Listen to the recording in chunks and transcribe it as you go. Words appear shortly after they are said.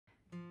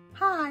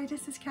Hi,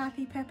 this is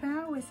Kathy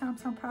Pepin with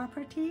Samsung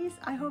Properties.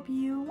 I hope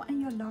you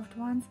and your loved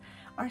ones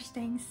are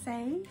staying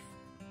safe.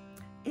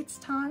 It's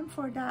time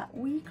for that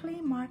weekly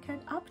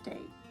market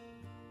update.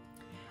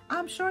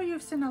 I'm sure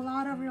you've seen a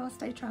lot of real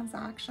estate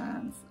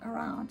transactions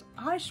around.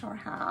 I sure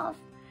have.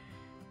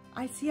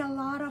 I see a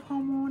lot of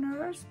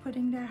homeowners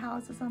putting their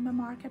houses on the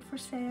market for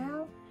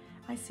sale.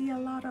 I see a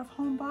lot of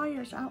home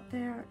buyers out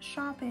there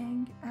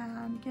shopping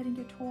and getting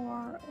a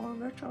tour or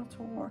virtual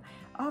tour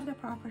of the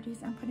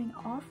properties and putting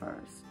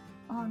offers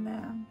on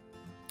them.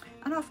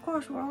 And of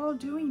course, we're all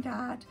doing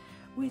that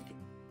with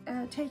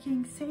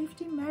taking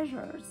safety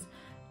measures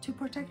to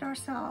protect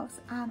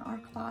ourselves and our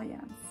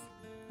clients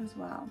as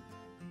well.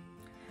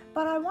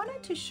 But I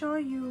wanted to show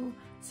you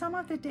some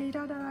of the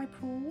data that I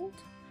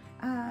pulled,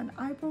 and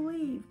I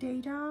believe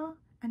data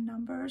and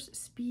numbers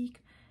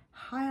speak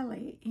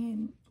highly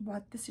in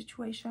what the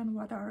situation,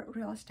 what our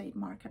real estate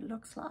market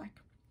looks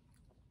like.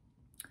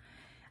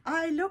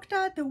 I looked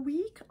at the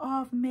week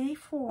of May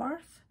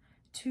 4th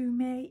to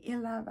May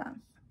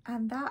 11th,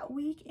 and that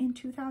week in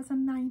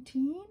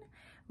 2019,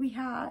 we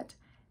had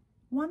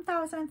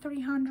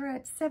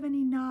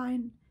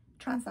 1,379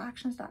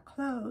 transactions that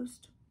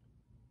closed.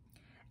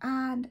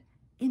 And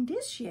in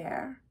this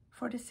year,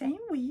 for the same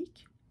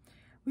week,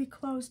 we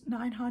closed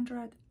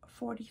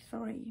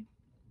 943.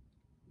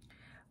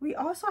 We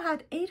also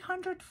had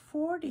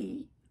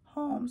 840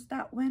 homes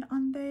that went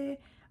on the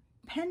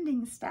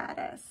pending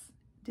status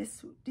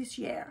this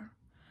year.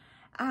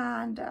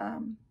 And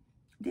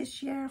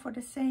this year, for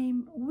the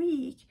same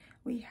week,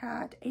 we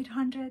had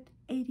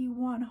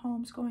 881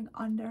 homes going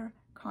under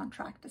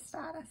contract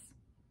status.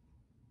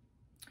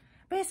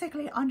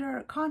 Basically,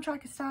 under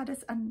contract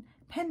status and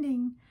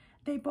pending,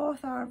 they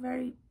both are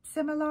very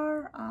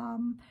similar.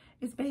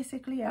 It's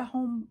basically a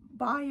home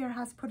buyer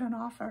has put an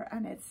offer,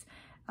 and it's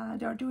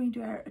they're doing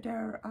their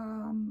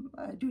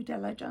due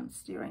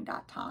diligence during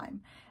that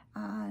time,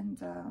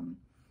 and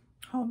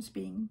homes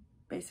being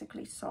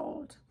basically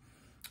sold.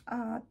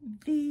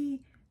 The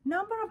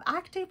number of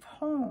active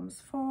homes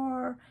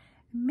for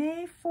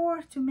May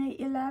 4th to May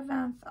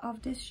 11th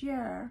of this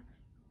year,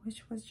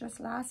 which was just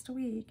last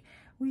week,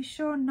 we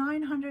show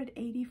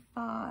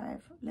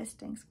 985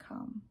 listings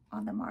come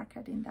on the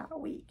market in that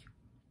week.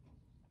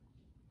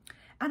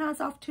 And as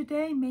of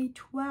today, May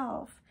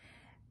 12th,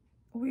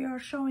 we are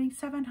showing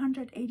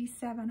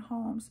 787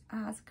 homes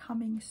as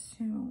coming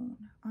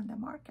soon on the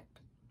market.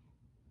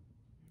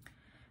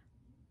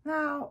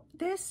 Now,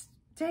 this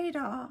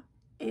data,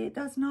 it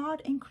does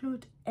not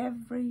include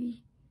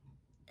every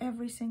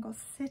single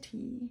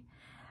city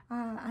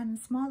and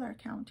smaller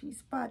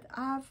counties, but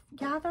I've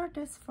gathered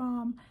this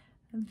from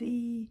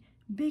the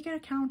bigger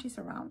counties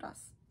around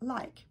us,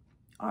 like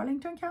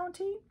Arlington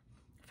County,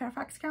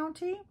 Fairfax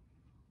County,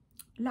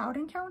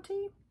 Loudoun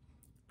County,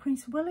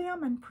 Prince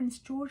William and Prince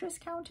George's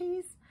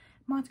counties,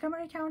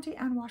 Montgomery County,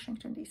 and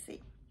Washington,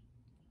 D.C.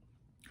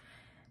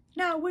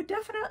 Now, we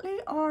definitely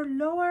are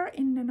lower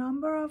in the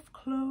number of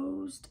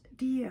closed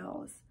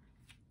deals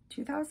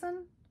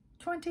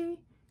 2020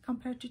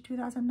 compared to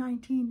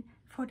 2019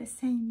 for the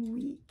same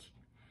week.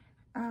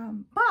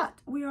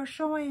 But we are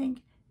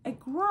showing a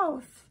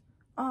growth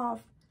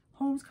of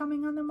homes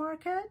coming on the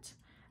market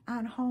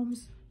and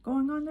homes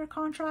going under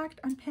contract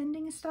and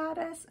pending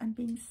status and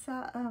being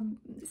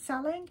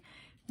selling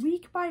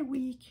week by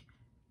week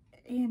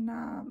in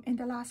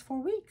the last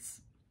 4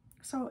 weeks.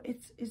 So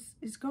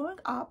it's going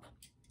up,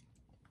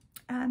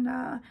 and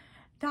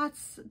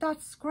that's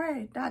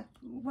great.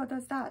 What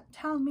does that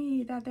tell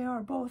me? That there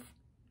are both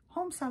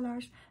home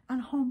sellers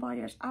and home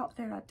buyers out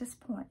there at this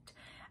point,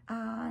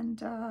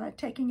 and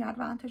taking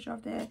advantage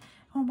of the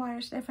home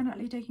buyers,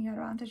 definitely taking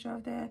advantage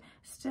of the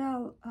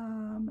still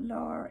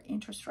lower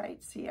interest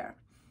rates here.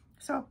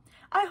 So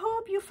I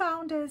hope you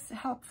found this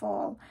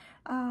helpful.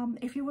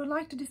 If you would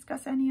like to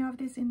discuss any of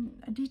this in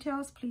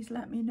details, please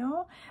let me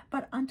know.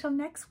 But until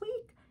next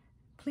week,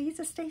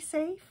 please stay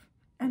safe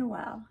and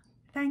well.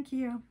 Thank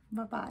you.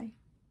 Bye-bye.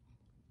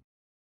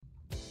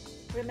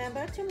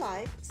 Remember to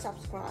like,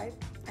 subscribe,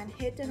 and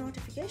hit the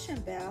notification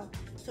bell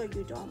so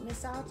you don't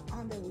miss out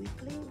on the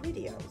weekly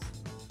videos.